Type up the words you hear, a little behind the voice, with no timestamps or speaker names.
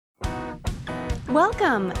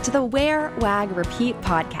Welcome to the Wear, Wag, Repeat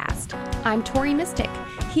podcast. I'm Tori Mystic,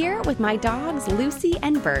 here with my dogs Lucy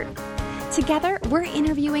and Bert. Together, we're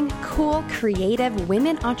interviewing cool, creative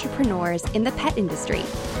women entrepreneurs in the pet industry.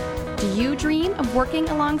 Do you dream of working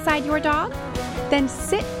alongside your dog? Then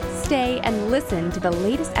sit, stay, and listen to the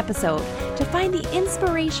latest episode to find the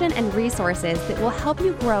inspiration and resources that will help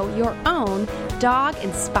you grow your own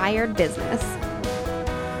dog-inspired business.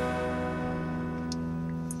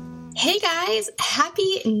 Hey guys,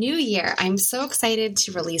 happy new year. I'm so excited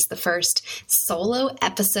to release the first solo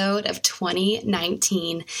episode of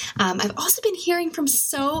 2019. I've also been hearing from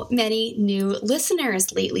so many new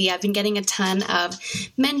listeners lately. I've been getting a ton of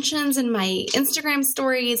mentions in my Instagram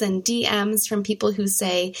stories and DMs from people who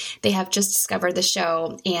say they have just discovered the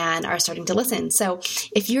show and are starting to listen. So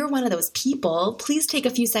if you're one of those people, please take a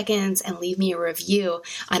few seconds and leave me a review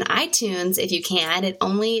on iTunes if you can. It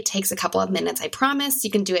only takes a couple of minutes, I promise. You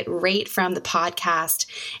can do it right from the podcast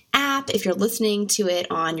app if you're listening to it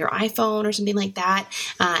on your iPhone or something like that.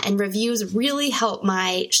 And reviews really help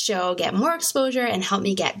my show get more exposure and help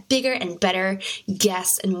me get bigger and better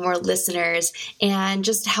guests and more listeners and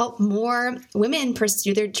just help more women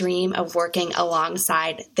pursue their dream of working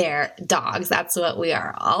alongside their dogs. That's what we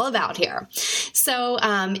are all about here. So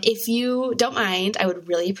if you don't mind, I would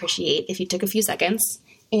really appreciate if you took a few seconds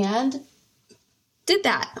and did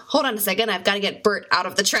that. Hold on a second. I've got to get Bert out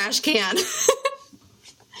of the trash can.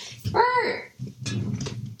 Bert!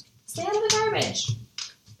 Stay out of the garbage.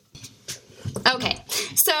 Okay,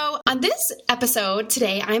 so on this episode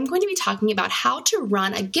today, I'm going to be talking about how to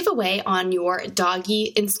run a giveaway on your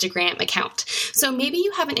doggy Instagram account. So maybe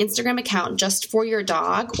you have an Instagram account just for your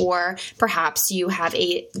dog, or perhaps you have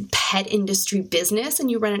a pet industry business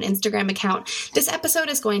and you run an Instagram account. This episode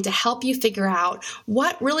is going to help you figure out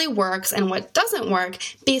what really works and what doesn't work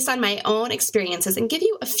based on my own experiences and give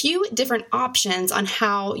you a few different options on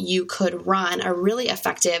how you could run a really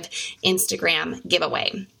effective Instagram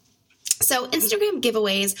giveaway. So Instagram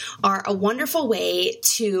giveaways are a wonderful way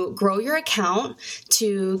to grow your account,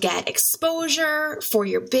 to get exposure for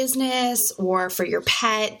your business or for your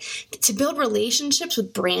pet, to build relationships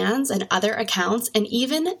with brands and other accounts, and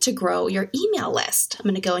even to grow your email list. I'm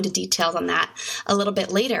going to go into details on that a little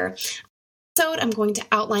bit later. I'm going to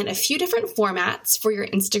outline a few different formats for your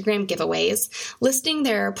Instagram giveaways, listing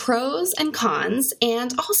their pros and cons,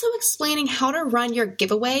 and also explaining how to run your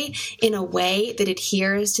giveaway in a way that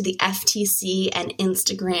adheres to the FTC and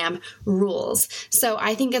Instagram rules. So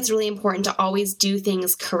I think it's really important to always do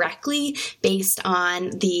things correctly based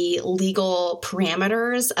on the legal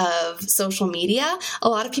parameters of social media. A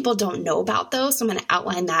lot of people don't know about those, so I'm going to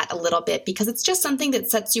outline that a little bit because it's just something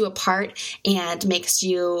that sets you apart and makes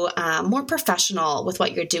you more professional with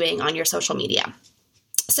what you're doing on your social media.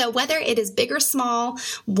 So whether it is big or small,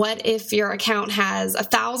 what if your account has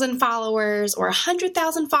 1,000 followers or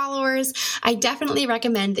 100,000 followers, I definitely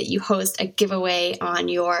recommend that you host a giveaway on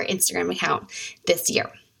your Instagram account this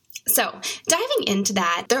year. So diving into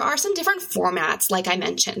that, there are some different formats like I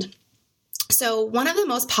mentioned. So one of the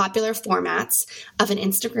most popular formats of an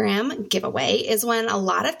Instagram giveaway is when a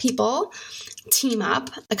lot of people team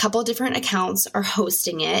up, a couple of different accounts are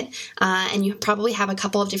hosting it, and you probably have a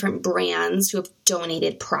couple of different brands who have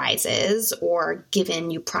donated prizes or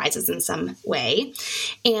given you prizes in some way.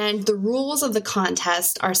 And the rules of the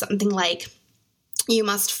contest are something like you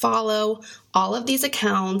must follow all of these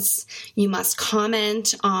accounts. You must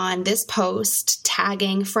comment on this post,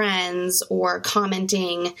 tagging friends or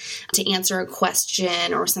commenting to answer a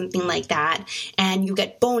question or something like that. And you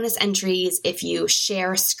get bonus entries if you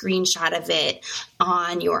share a screenshot of it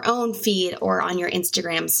on your own feed or on your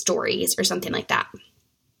Instagram stories or something like that.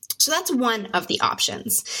 So that's one of the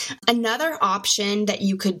options. Another option that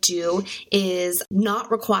you could do is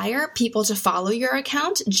not require people to follow your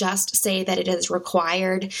account. Just say that it is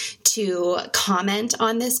required to comment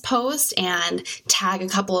on this post and tag a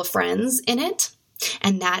couple of friends in it.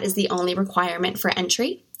 And that is the only requirement for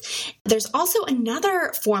entry. There's also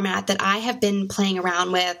another format that I have been playing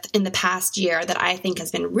around with in the past year that I think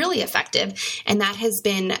has been really effective. And that has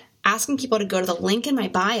been asking people to go to the link in my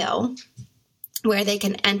bio where they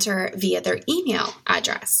can enter via their email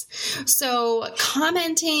address. So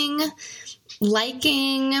commenting,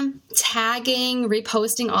 liking, tagging,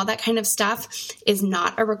 reposting, all that kind of stuff is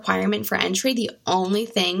not a requirement for entry. The only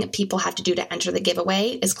thing people have to do to enter the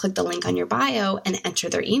giveaway is click the link on your bio and enter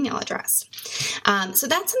their email address. So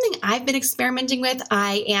that's something I've been experimenting with.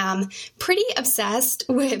 I am pretty obsessed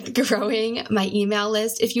with growing my email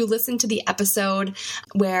list. If you listen to the episode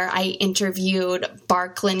where I interviewed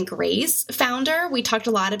Barklin Grace founder, we talked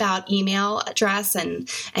a lot about email address and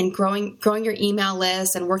growing your email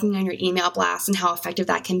list and working on your email blast. lasts and how effective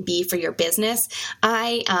that can be for your business,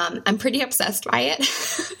 I'm pretty obsessed by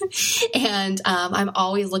it. And I'm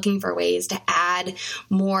always looking for ways to add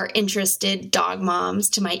more interested dog moms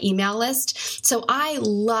to my email list. So I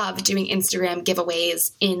love doing Instagram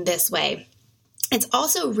giveaways in this way. It's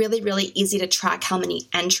also really, really easy to track how many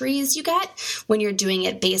entries you get when you're doing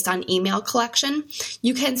it based on email collection.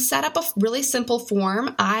 You can set up a really simple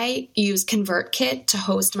form. I use ConvertKit to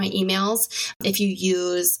host my emails. If you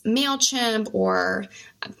use MailChimp, or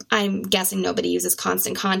I'm guessing nobody uses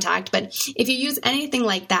Constant Contact, but if you use anything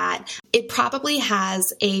like that, it probably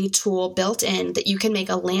has a tool built in that you can make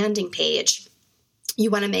a landing page. You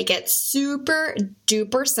want to make it super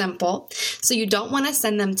duper simple. So you don't want to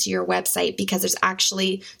send them to your website because there's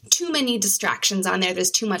actually too many distractions on there. There's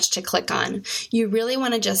too much to click on. You really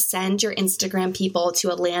want to just send your Instagram people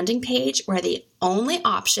to a landing page where the only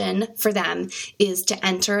option for them is to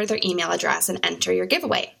enter their email address and enter your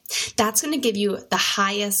giveaway. That's going to give you the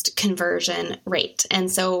highest conversion rate. And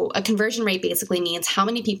so a conversion rate basically means how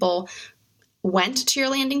many people went to your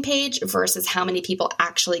landing page versus how many people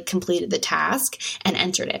actually completed the task and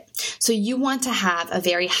entered it. So you want to have a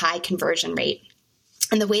very high conversion rate.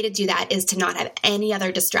 And the way to do that is to not have any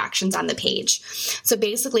other distractions on the page. So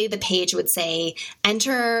basically the page would say,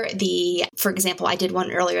 enter for example, I did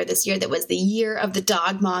one earlier this year that was the Year of the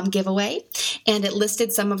Dog Mom giveaway. And it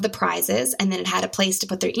listed some of the prizes, and then it had a place to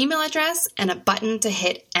put their email address and a button to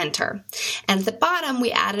hit enter. And at the bottom,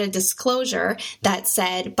 we added a disclosure that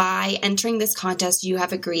said, by entering this contest, you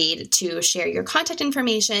have agreed to share your contact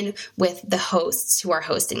information with the hosts who are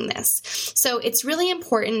hosting this. So it's really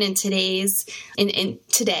important in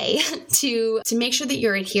today to make sure that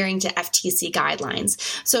you're adhering to FTC guidelines.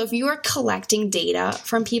 So if you are collecting data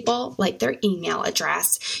from people, like their email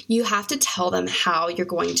address, you have to tell them how you're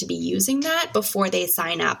going to be using that before they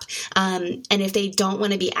sign up. And if they don't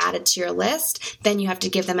want to be added to your list, then you have to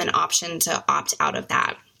give them an option to opt out of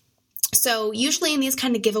that. So usually in these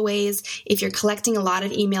kind of giveaways, if you're collecting a lot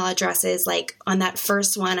of email addresses, like on that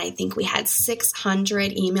first one, I think we had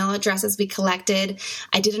 600 email addresses we collected.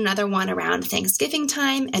 I did another one around Thanksgiving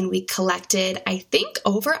time, and we collected, I think,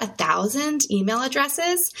 over 1,000 email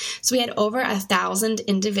addresses. So we had over 1,000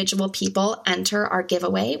 individual people enter our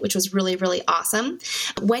giveaway, which was really, really awesome.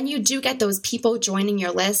 When you do get those people joining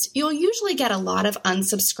your list, you'll usually get a lot of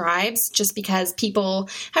unsubscribes just because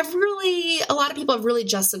a lot of people have really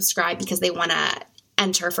just subscribed because they want to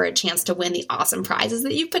enter for a chance to win the awesome prizes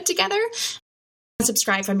that you've put together.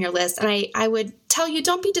 Subscribe from your list. And I would tell you,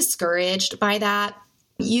 don't be discouraged by that.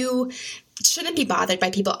 You shouldn't be bothered by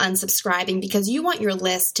people unsubscribing because you want your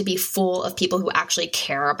list to be full of people who actually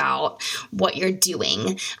care about what you're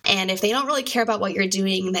doing. And if they don't really care about what you're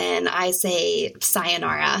doing, then I say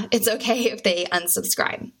sayonara. It's okay if they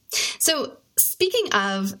unsubscribe. So speaking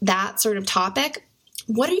of that sort of topic,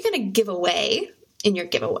 what are you going to give away in your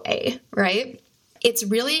giveaway, right? It's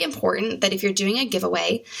really important that if you're doing a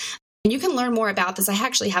giveaway, and you can learn more about this. I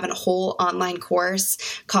actually have a whole online course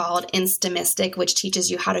called Instamistic, which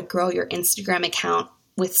teaches you how to grow your Instagram account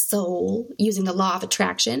with soul using the law of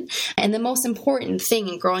attraction. And the most important thing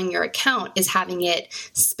in growing your account is having it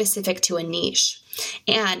specific to a niche.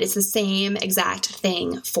 And it's the same exact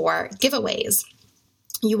thing for giveaways.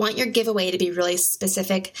 You want your giveaway to be really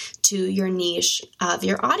specific to your niche of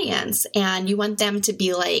your audience, and you want them to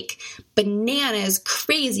be like bananas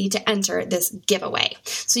crazy to enter this giveaway.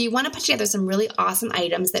 So you want to put together some really awesome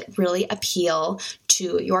items that really appeal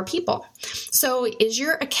to your people. So is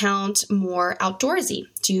your account more outdoorsy?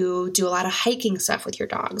 Do you do a lot of hiking stuff with your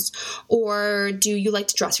dogs? Or do you like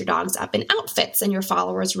to dress your dogs up in outfits and your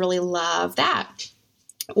followers really love that?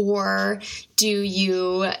 Or do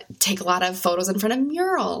you take a lot of photos in front of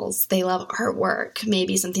murals? They love artwork,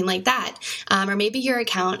 maybe something like that. Or maybe your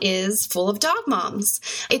account is full of dog moms.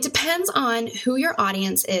 It depends on who your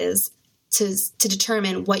audience is to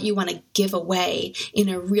determine what you want to give away in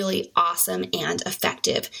a really awesome and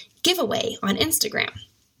effective giveaway on Instagram.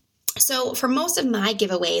 So for most of my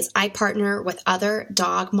giveaways, I partner with other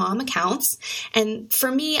dog mom accounts. And for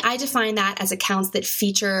me, I define that as accounts that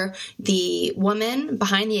feature the woman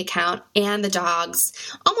behind the account and the dogs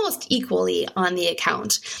almost equally on the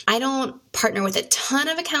account. I don't partner with a ton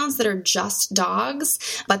of accounts that are just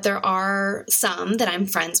dogs, but there are some that I'm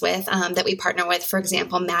friends with that we partner with. For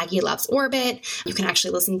example, Maggie Loves Orbit. You can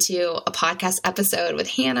actually listen to a podcast episode with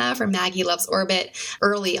Hannah from Maggie Loves Orbit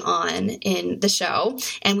early on in the show.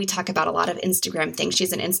 And we talk about a lot of Instagram things.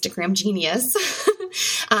 She's an Instagram genius.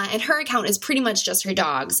 And her account is pretty much just her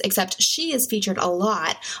dogs, except she is featured a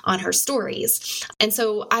lot on her stories. And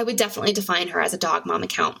so I would definitely define her as a dog mom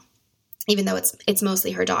account. even though it's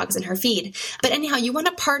mostly her dogs in her feed. But anyhow, you want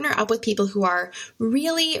to partner up with people who are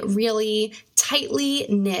really, really tightly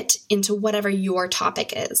knit into whatever your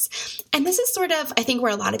topic is. And this is sort of, I think,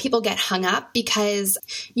 where a lot of people get hung up, because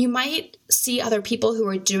you might see other people who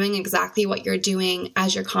are doing exactly what you're doing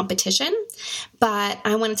as your competition. But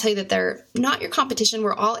I want to tell you that they're not your competition.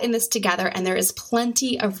 We're all in this together, and there is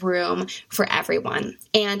plenty of room for everyone.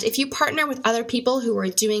 And if you partner with other people who are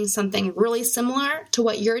doing something really similar to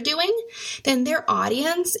what you're doing, then their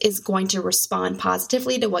audience is going to respond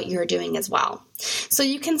positively to what you're doing as well. So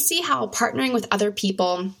you can see how partnering with other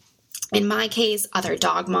people, in my case, other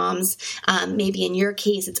dog moms, maybe in your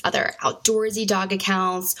case, it's other outdoorsy dog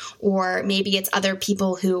accounts, or maybe it's other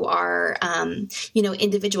people who are,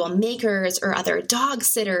 individual makers or other dog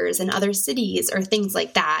sitters in other cities or things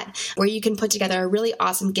like that, where you can put together a really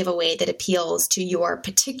awesome giveaway that appeals to your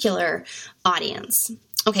particular audience.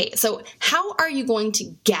 Okay, so how are you going to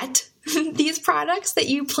get these products that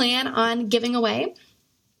you plan on giving away?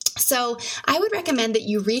 So I would recommend that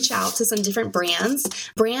you reach out to some different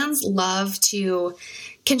brands. Brands love to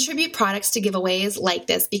contribute products to giveaways like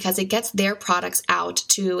this because it gets their products out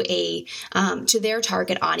to their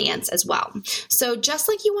target audience as well. So just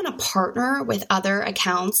like you want to partner with other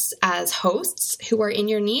accounts as hosts who are in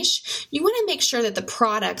your niche, you want to make sure that the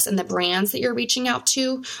products and the brands that you're reaching out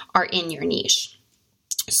to are in your niche.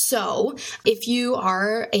 So if you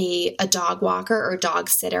are a dog walker or dog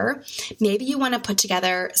sitter, maybe you want to put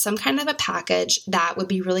together some kind of a package that would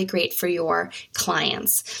be really great for your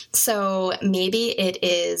clients. So maybe it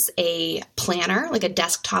is a planner, like a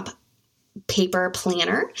desktop paper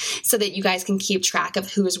planner, so that you guys can keep track of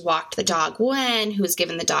who's walked the dog when, who's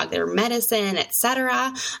given the dog their medicine,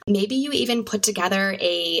 etc. Maybe you even put together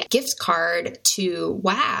a gift card to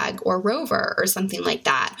WAG or Rover or something like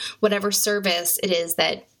that. Whatever service it is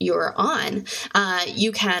that you're on,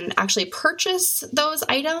 you can actually purchase those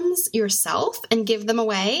items yourself and give them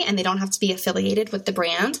away, and they don't have to be affiliated with the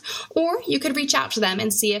brand. Or you could reach out to them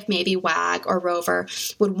and see if maybe WAG or Rover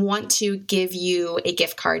would want to give you a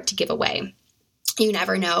gift card to give away. You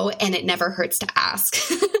never know, and it never hurts to ask.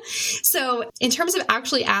 So in terms of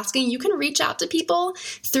actually asking, you can reach out to people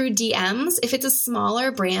through DMs. If it's a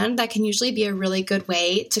smaller brand, that can usually be a really good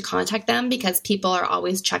way to contact them because people are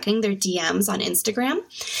always checking their DMs on Instagram.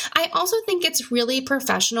 I also think it's really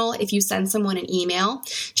professional if you send someone an email.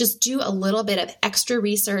 Just do a little bit of extra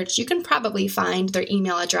research. You can probably find their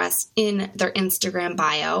email address in their Instagram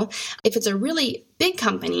bio. If it's a really big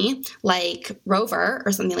company like Rover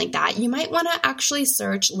or something like that, you might want to actually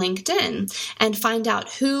search LinkedIn and find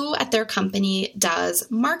out who at their company does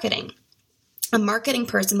marketing. A marketing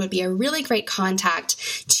person would be a really great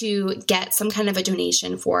contact to get some kind of a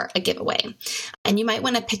donation for a giveaway. And you might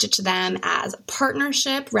want to pitch it to them as a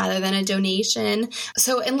partnership rather than a donation.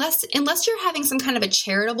 So unless you're having some kind of a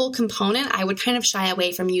charitable component, I would kind of shy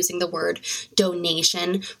away from using the word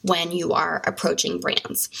donation when you are approaching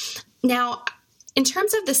brands. Now, in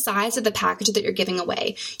terms of the size of the package that you're giving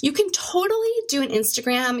away, you can totally do an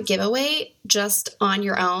Instagram giveaway just on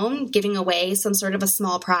your own, giving away some sort of a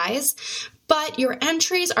small prize. But your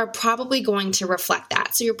entries are probably going to reflect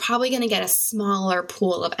that. So you're probably going to get a smaller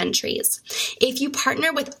pool of entries. If you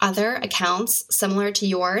partner with other accounts similar to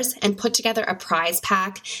yours and put together a prize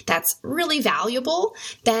pack that's really valuable,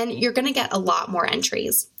 then you're going to get a lot more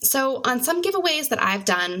entries. So on some giveaways that I've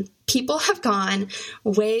done, people have gone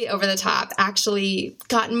way over the top, actually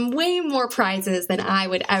gotten way more prizes than I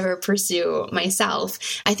would ever pursue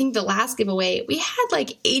myself. I think the last giveaway, we had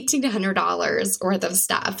like $1,800 worth of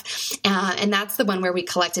stuff. And that's the one where we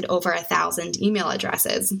collected over 1,000 email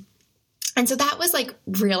addresses. And so that was like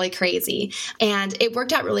really crazy. And it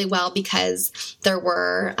worked out really well because there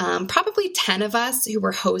were probably 10 of us who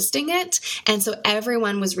were hosting it. And so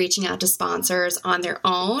everyone was reaching out to sponsors on their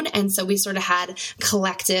own. And so we sort of had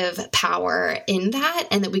collective power in that,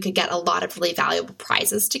 and that we could get a lot of really valuable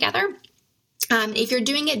prizes together. If you're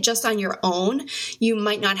doing it just on your own, you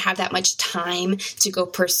might not have that much time to go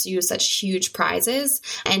pursue such huge prizes,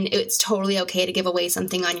 and it's totally okay to give away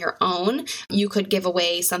something on your own. You could give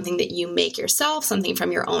away something that you make yourself, something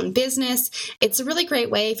from your own business. It's a really great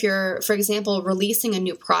way if you're, for example, releasing a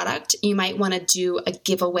new product. You might want to do a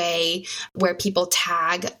giveaway where people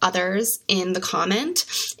tag others in the comment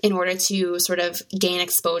in order to sort of gain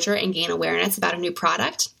exposure and gain awareness about a new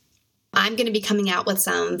product. I'm going to be coming out with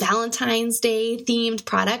some Valentine's Day themed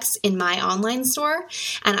products in my online store,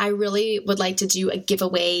 and I really would like to do a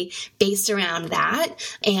giveaway based around that.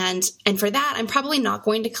 And for that, I'm probably not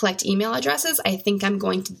going to collect email addresses. I think I'm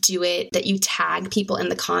going to do it that you tag people in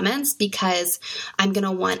the comments, because I'm going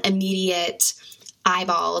to want immediate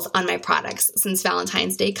eyeballs on my products since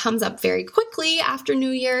Valentine's Day comes up very quickly after New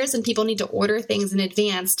Year's and people need to order things in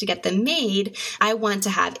advance to get them made. I want to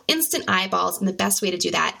have instant eyeballs, and the best way to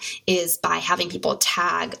do that is by having people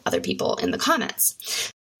tag other people in the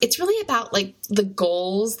comments. It's really about like the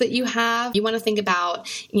goals that you have. You want to think about,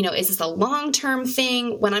 is this a long-term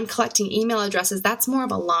thing? When I'm collecting email addresses, that's more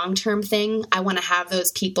of a long-term thing. I want to have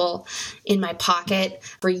those people in my pocket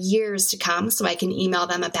for years to come so I can email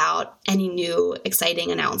them about any new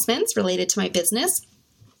exciting announcements related to my business.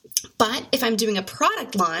 But if I'm doing a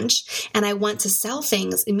product launch and I want to sell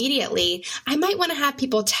things immediately, I might want to have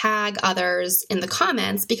people tag others in the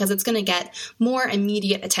comments because it's going to get more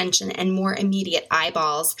immediate attention and more immediate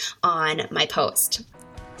eyeballs on my post.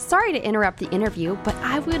 Sorry to interrupt the interview, but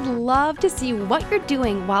I would love to see what you're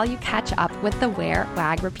doing while you catch up with the Wear,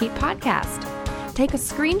 Wag, Repeat podcast. Take a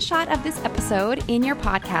screenshot of this episode in your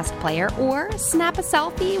podcast player or snap a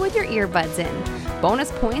selfie with your earbuds in.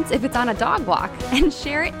 Bonus points if it's on a dog walk, and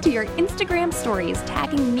share it to your Instagram stories,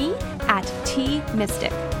 tagging me at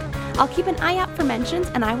 @TMystic. I'll keep an eye out for mentions,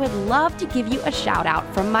 and I would love to give you a shout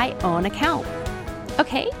out from my own account.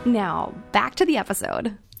 Okay, now back to the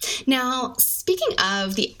episode. Now, speaking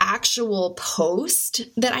of the actual post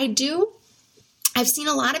that I do, I've seen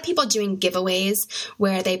a lot of people doing giveaways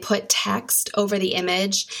where they put text over the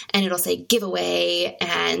image and it'll say giveaway,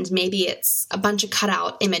 and maybe it's a bunch of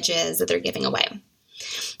cutout images that they're giving away.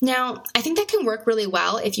 Now, I think that can work really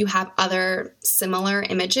well if you have other similar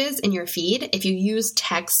images in your feed. If you use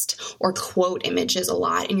text or quote images a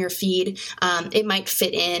lot in your feed, it might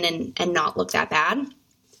fit in and not look that bad.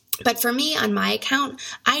 But for me, on my account,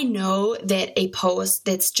 I know that a post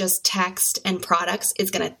that's just text and products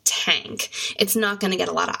is going to tank. It's not going to get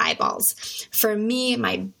a lot of eyeballs. For me,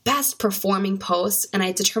 my best performing posts, and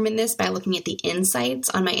I determine this by looking at the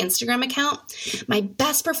insights on my Instagram account, my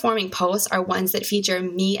best performing posts are ones that feature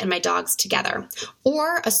me and my dogs together,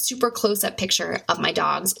 or a super close-up picture of my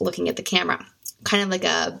dogs looking at the camera, kind of like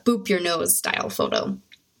a boop your nose style photo.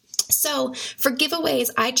 So for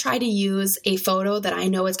giveaways, I try to use a photo that I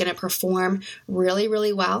know is going to perform really,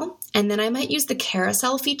 really well. And then I might use the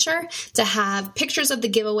carousel feature to have pictures of the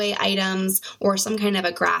giveaway items or some kind of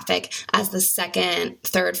a graphic as the second,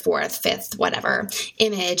 third, fourth, fifth, whatever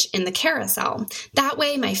image in the carousel. That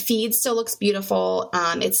way my feed still looks beautiful.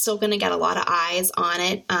 It's still going to get a lot of eyes on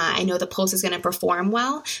it. I know the post is going to perform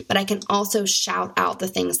well, but I can also shout out the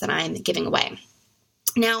things that I'm giving away.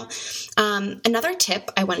 Now, another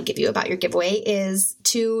tip I want to give you about your giveaway is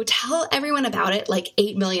to tell everyone about it like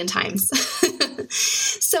 8 million times.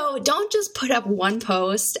 So don't just put up one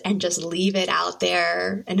post and just leave it out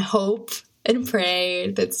there and hope and pray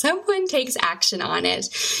that someone takes action on it.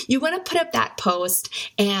 You want to put up that post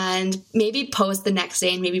and maybe post the next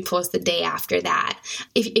day and maybe post the day after that.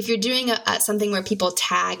 If you're doing something where people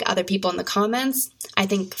tag other people in the comments, I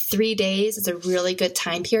think 3 days is a really good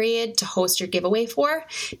time period to host your giveaway for,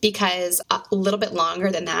 because a little bit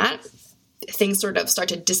longer than that, things sort of start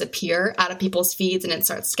to disappear out of people's feeds and it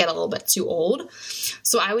starts to get a little bit too old.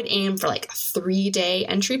 So I would aim for like a 3-day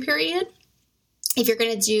entry period. If you're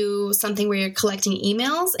going to do something where you're collecting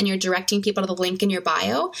emails and you're directing people to the link in your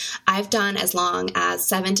bio, I've done as long as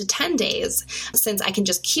 7 to 10 days, since I can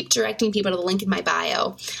just keep directing people to the link in my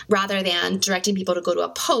bio rather than directing people to go to a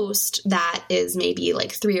post that is maybe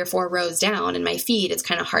like 3 or 4 rows down in my feed. It's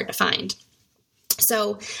kind of hard to find.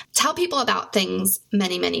 So tell people about things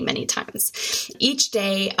many, many, many times. Each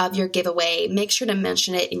day of your giveaway, make sure to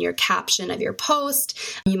mention it in your caption of your post.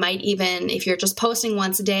 You might even, if you're just posting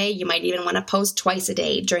once a day, you might even want to post twice a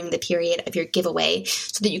day during the period of your giveaway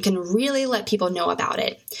so that you can really let people know about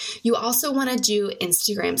it. You also want to do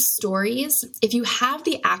Instagram stories. If you have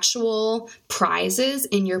the actual prizes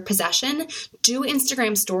in your possession, do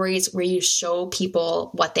Instagram stories where you show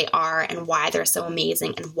people what they are and why they're so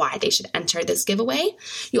amazing and why they should enter this giveaway.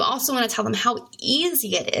 You also want to tell them how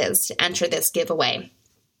easy it is to enter this giveaway.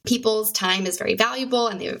 People's time is very valuable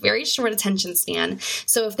and they have a very short attention span.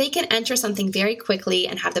 So if they can enter something very quickly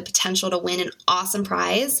and have the potential to win an awesome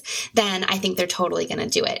prize, then I think they're totally going to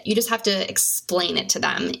do it. You just have to explain it to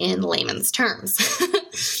them in layman's terms.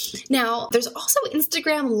 Now, there's also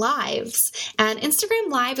Instagram Lives, and Instagram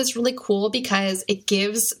Live is really cool because it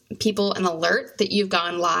gives people an alert that you've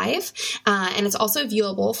gone live, and it's also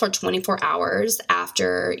viewable for 24 hours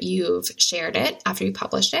after you've shared it, after you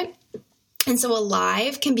published it. And so a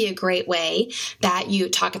live can be a great way that you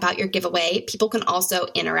talk about your giveaway. People can also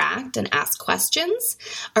interact and ask questions.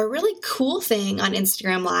 A really cool thing on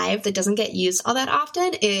Instagram Live that doesn't get used all that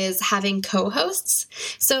often is having co-hosts.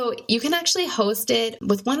 So you can actually host it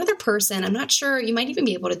with one other person. I'm not sure, you might even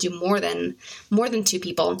be able to do more than 2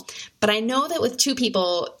 people. But I know that with 2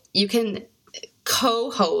 people, you can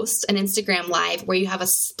co-host an Instagram Live where you have a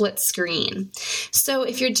split screen. So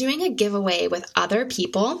if you're doing a giveaway with other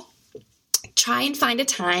people, try and find a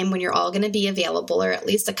time when you're all going to be available, or at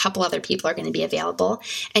least a couple other people are going to be available,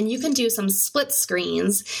 and you can do some split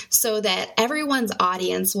screens so that everyone's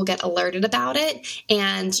audience will get alerted about it,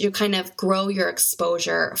 and you kind of grow your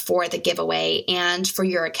exposure for the giveaway and for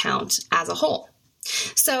your account as a whole.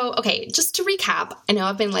 So, okay, just to recap, I know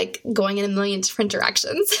I've been going in a million different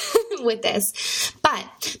directions with this,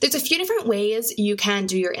 but there's a few different ways you can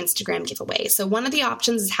do your Instagram giveaway. So one of the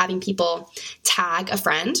options is having people tag a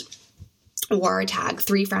friend, or tag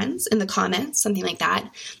 3 friends in the comments, something like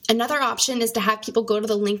that. Another option is to have people go to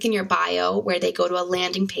the link in your bio where they go to a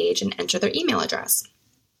landing page and enter their email address.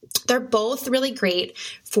 They're both really great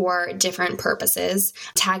for different purposes.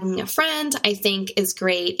 Tagging a friend, I think, is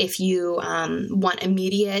great if you want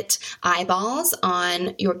immediate eyeballs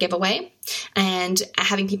on your giveaway. And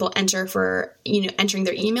having people entering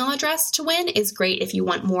their email address to win is great if you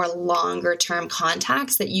want more longer term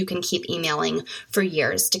contacts that you can keep emailing for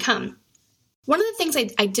years to come. One of the things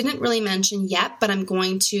I didn't really mention yet, but I'm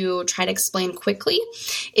going to try to explain quickly,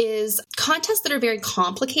 is contests that are very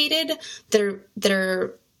complicated, that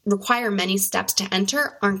are require many steps to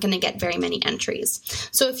enter, aren't going to get very many entries.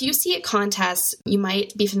 So if you see a contest, you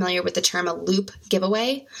might be familiar with the term a loop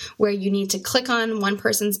giveaway, where you need to click on one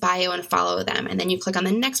person's bio and follow them, and then you click on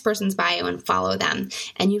the next person's bio and follow them.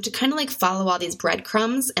 And you have to kind of follow all these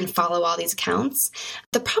breadcrumbs and follow all these accounts.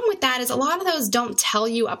 The problem with that is a lot of those don't tell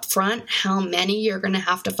you up front how many you're going to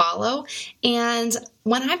have to follow. And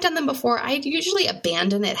when I've done them before, I usually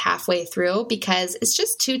abandon it halfway through because it's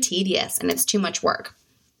just too tedious and it's too much work.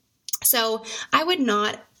 So I would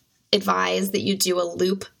not advise that you do a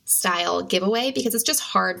loop style giveaway because it's just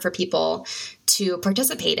hard for people to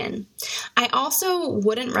participate in. I also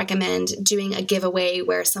wouldn't recommend doing a giveaway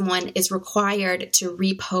where someone is required to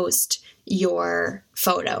repost your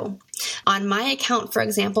photo. On my account, for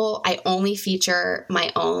example, I only feature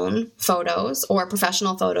my own photos or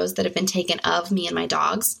professional photos that have been taken of me and my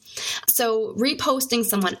dogs. So reposting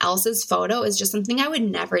someone else's photo is just something I would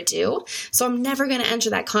never do. So I'm never going to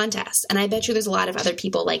enter that contest. And I bet you there's a lot of other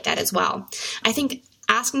people like that as well. I think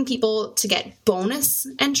asking people to get bonus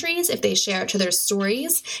entries if they share it to their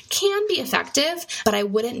stories can be effective, but I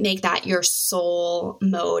wouldn't make that your sole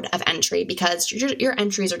mode of entry because your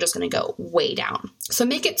entries are just going to go way down. So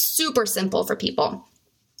make it super simple for people.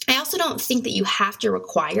 I also don't think that you have to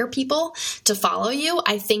require people to follow you.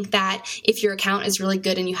 I think that if your account is really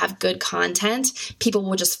good and you have good content, people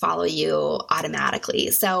will just follow you automatically.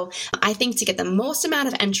 So I think to get the most amount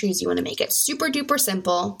of entries, you want to make it super duper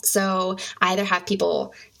simple. So either have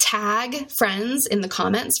people tag friends in the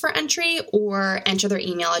comments for entry or enter their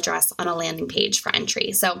email address on a landing page for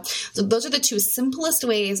entry. So those are the 2 simplest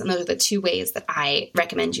ways, and those are the 2 ways that I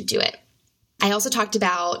recommend you do it. I also talked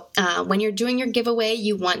about when you're doing your giveaway,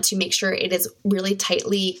 you want to make sure it is really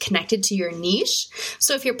tightly connected to your niche.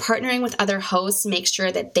 So if you're partnering with other hosts, make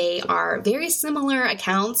sure that they are very similar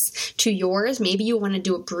accounts to yours. Maybe you want to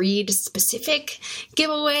do a breed-specific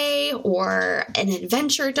giveaway or an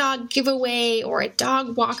adventure dog giveaway or a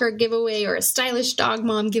dog walker giveaway or a stylish dog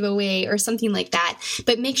mom giveaway or something like that.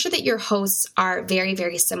 But make sure that your hosts are very,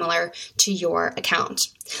 very similar to your account.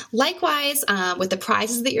 Likewise, with the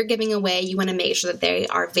prizes that you're giving away, you want to make sure that they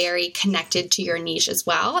are very connected to your niche as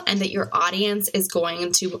well, and that your audience is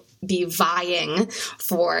going to be vying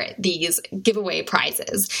for these giveaway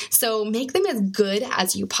prizes. So make them as good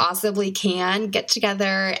as you possibly can. Get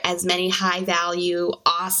together as many high value,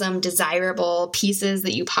 awesome, desirable pieces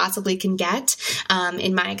that you possibly can get.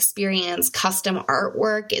 In my experience, custom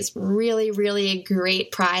artwork is really, really a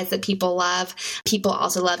great prize that people love. People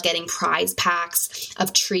also love getting prize packs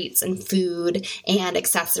of treats and food and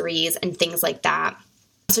accessories and things like that.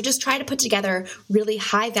 So just try to put together really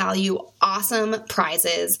high value, awesome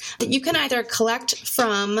prizes that you can either collect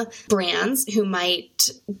from brands who might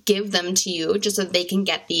give them to you just so they can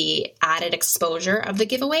get the added exposure of the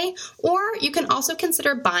giveaway, or you can also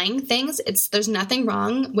consider buying things. There's nothing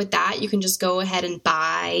wrong with that. You can just go ahead and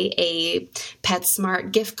buy a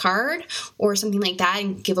PetSmart gift card or something like that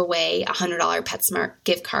and give away a $100 PetSmart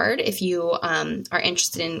gift card if you are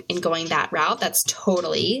interested in going that route. That's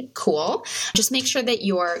totally cool. Just make sure that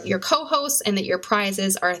your your co-hosts and that your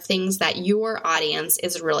prizes are things that your audience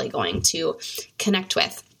is really going to connect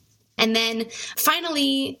with. And then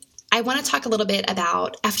finally, I want to talk a little bit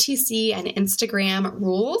about FTC and Instagram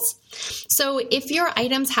rules. So if your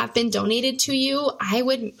items have been donated to you, I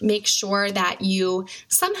would make sure that you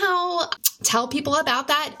somehow tell people about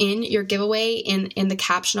that in your giveaway, in the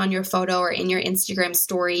caption on your photo or in your Instagram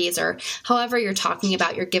stories, or however you're talking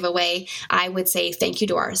about your giveaway. I would say thank you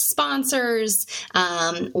to our sponsors,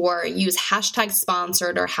 or use hashtag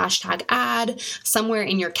sponsored or hashtag ad somewhere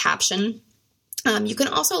in your caption. You can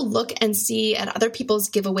also look and see at other people's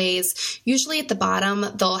giveaways. Usually at the bottom,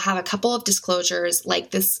 they'll have a couple of disclosures like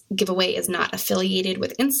this giveaway is not affiliated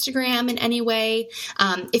with Instagram in any way.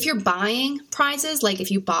 If you're buying prizes, like if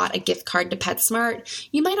you bought a gift card to PetSmart,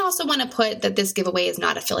 you might also want to put that this giveaway is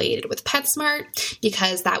not affiliated with PetSmart,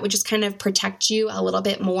 because that would just kind of protect you a little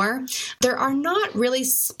bit more. There are not really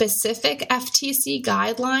specific FTC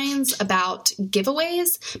guidelines about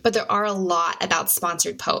giveaways, but there are a lot about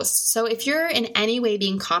sponsored posts. So if you're in any way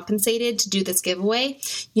being compensated to do this giveaway,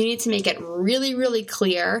 you need to make it really, really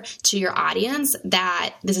clear to your audience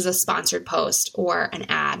that this is a sponsored post or an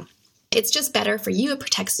ad. It's just better for you. It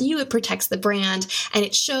protects you. It protects the brand. And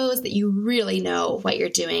it shows that you really know what you're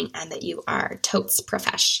doing and that you are totes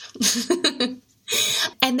profesh.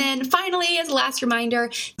 And then finally, as a last reminder,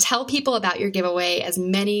 tell people about your giveaway as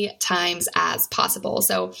many times as possible.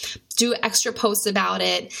 So do extra posts about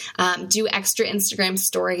it, do extra Instagram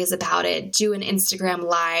stories about it, do an Instagram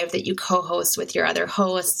live that you co-host with your other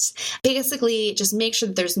hosts. Basically, just make sure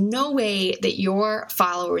that there's no way that your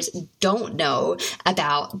followers don't know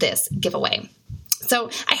about this giveaway.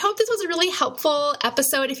 So I hope this was a really helpful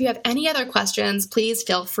episode. If you have any other questions, please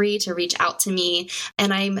feel free to reach out to me.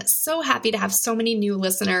 And I'm so happy to have so many new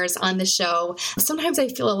listeners on the show. Sometimes I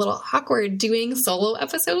feel a little awkward doing solo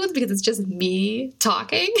episodes because it's just me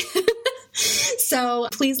talking. So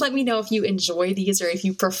please let me know if you enjoy these or if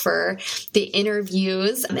you prefer the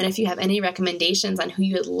interviews. And if you have any recommendations on who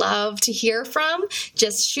you would love to hear from,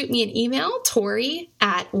 just shoot me an email,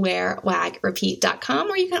 Tori@wearwagrepeat.com,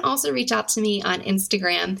 or you can also reach out to me on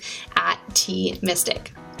Instagram @tmystic.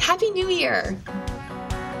 Happy New Year!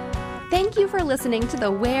 Thank you for listening to the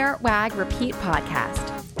Wear, Wag, Repeat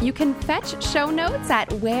podcast. You can fetch show notes at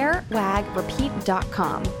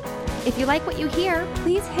wearwagrepeat.com. If you like what you hear,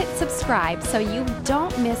 please hit subscribe so you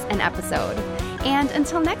don't miss an episode. And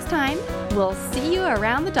until next time, we'll see you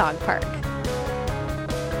around the dog park.